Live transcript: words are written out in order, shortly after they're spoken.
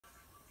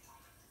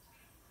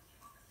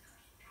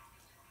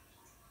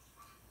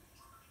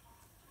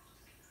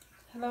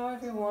Hello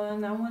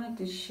everyone, I wanted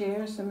to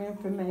share some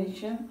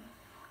information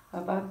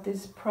about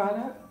this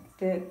product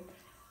that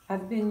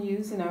I've been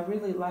using. I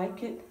really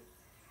like it.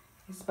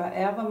 It's by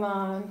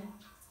Avlon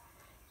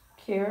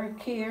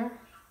KeraCare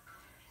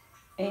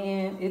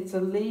and it's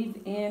a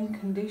leave-in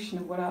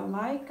conditioner. What I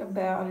like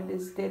about it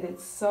is that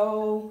it's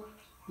so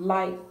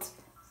light.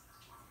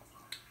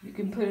 You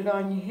can put it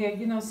on your hair.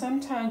 You know,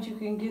 sometimes you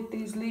can get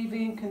these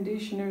leave-in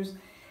conditioners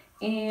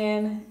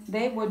and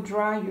they will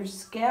dry your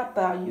scalp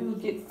out. You'll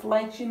get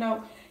flakes. You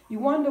know, you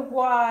wonder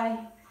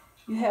why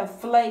you have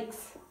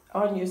flakes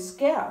on your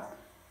scalp.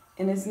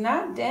 And it's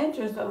not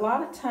dangerous. A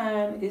lot of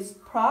time it's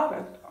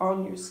product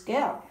on your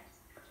scalp.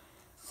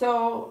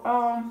 So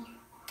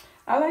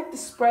I like to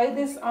spray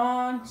this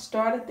on,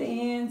 start at the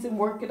ends and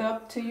work it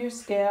up to your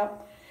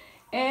scalp.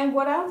 And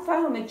what I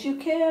found that you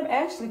can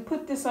actually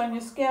put this on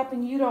your scalp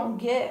and you don't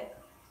get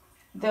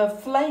the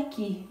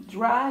flaky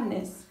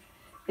dryness.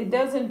 It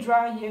doesn't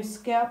dry your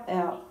scalp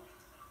out.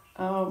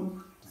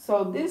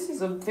 So this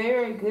is a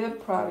very good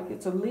product.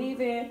 It's a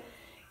leave-in.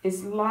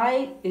 It's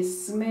light. It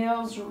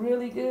smells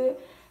really good.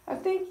 I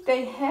think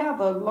they have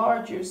a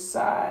larger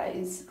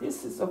size.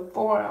 This is a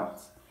 4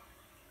 ounce.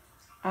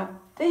 I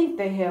think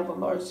they have a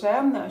large size.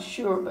 I'm not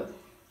sure, but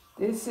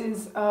this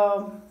is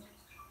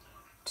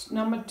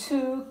number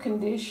 2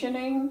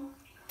 conditioning,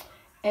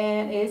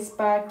 and it's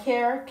by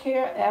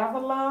KeraCare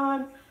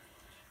Avlon.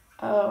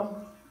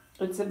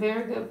 It's a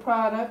very good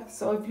product.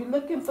 So if you're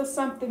looking for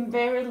something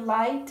very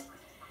light,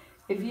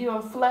 if you are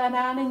flat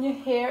ironing your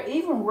hair,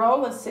 even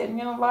roller setting,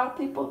 you know, a lot of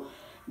people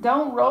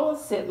don't roller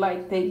set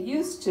like they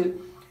used to.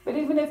 But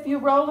even if you're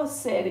roller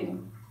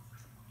setting,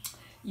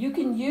 you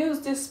can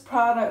use this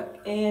product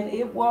and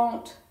it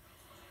won't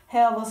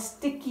have a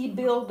sticky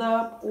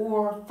buildup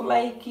or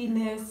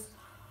flakiness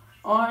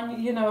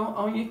on, you know,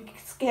 on your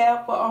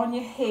scalp or on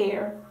your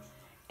hair.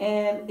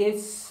 And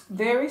it's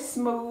very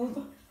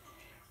smooth.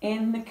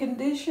 And the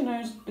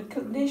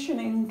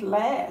conditioning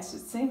lasts. It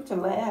seems to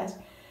last.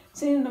 It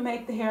seems to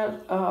make the hair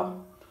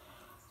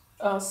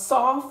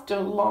softer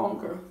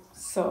longer.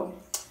 So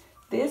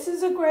this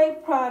is a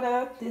great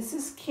product. This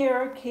is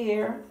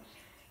KeraCare.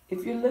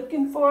 If you're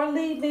looking for a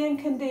leave-in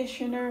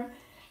conditioner,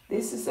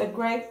 this is a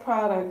great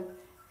product.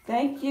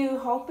 Thank you.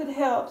 Hope it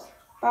helps.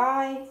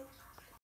 Bye.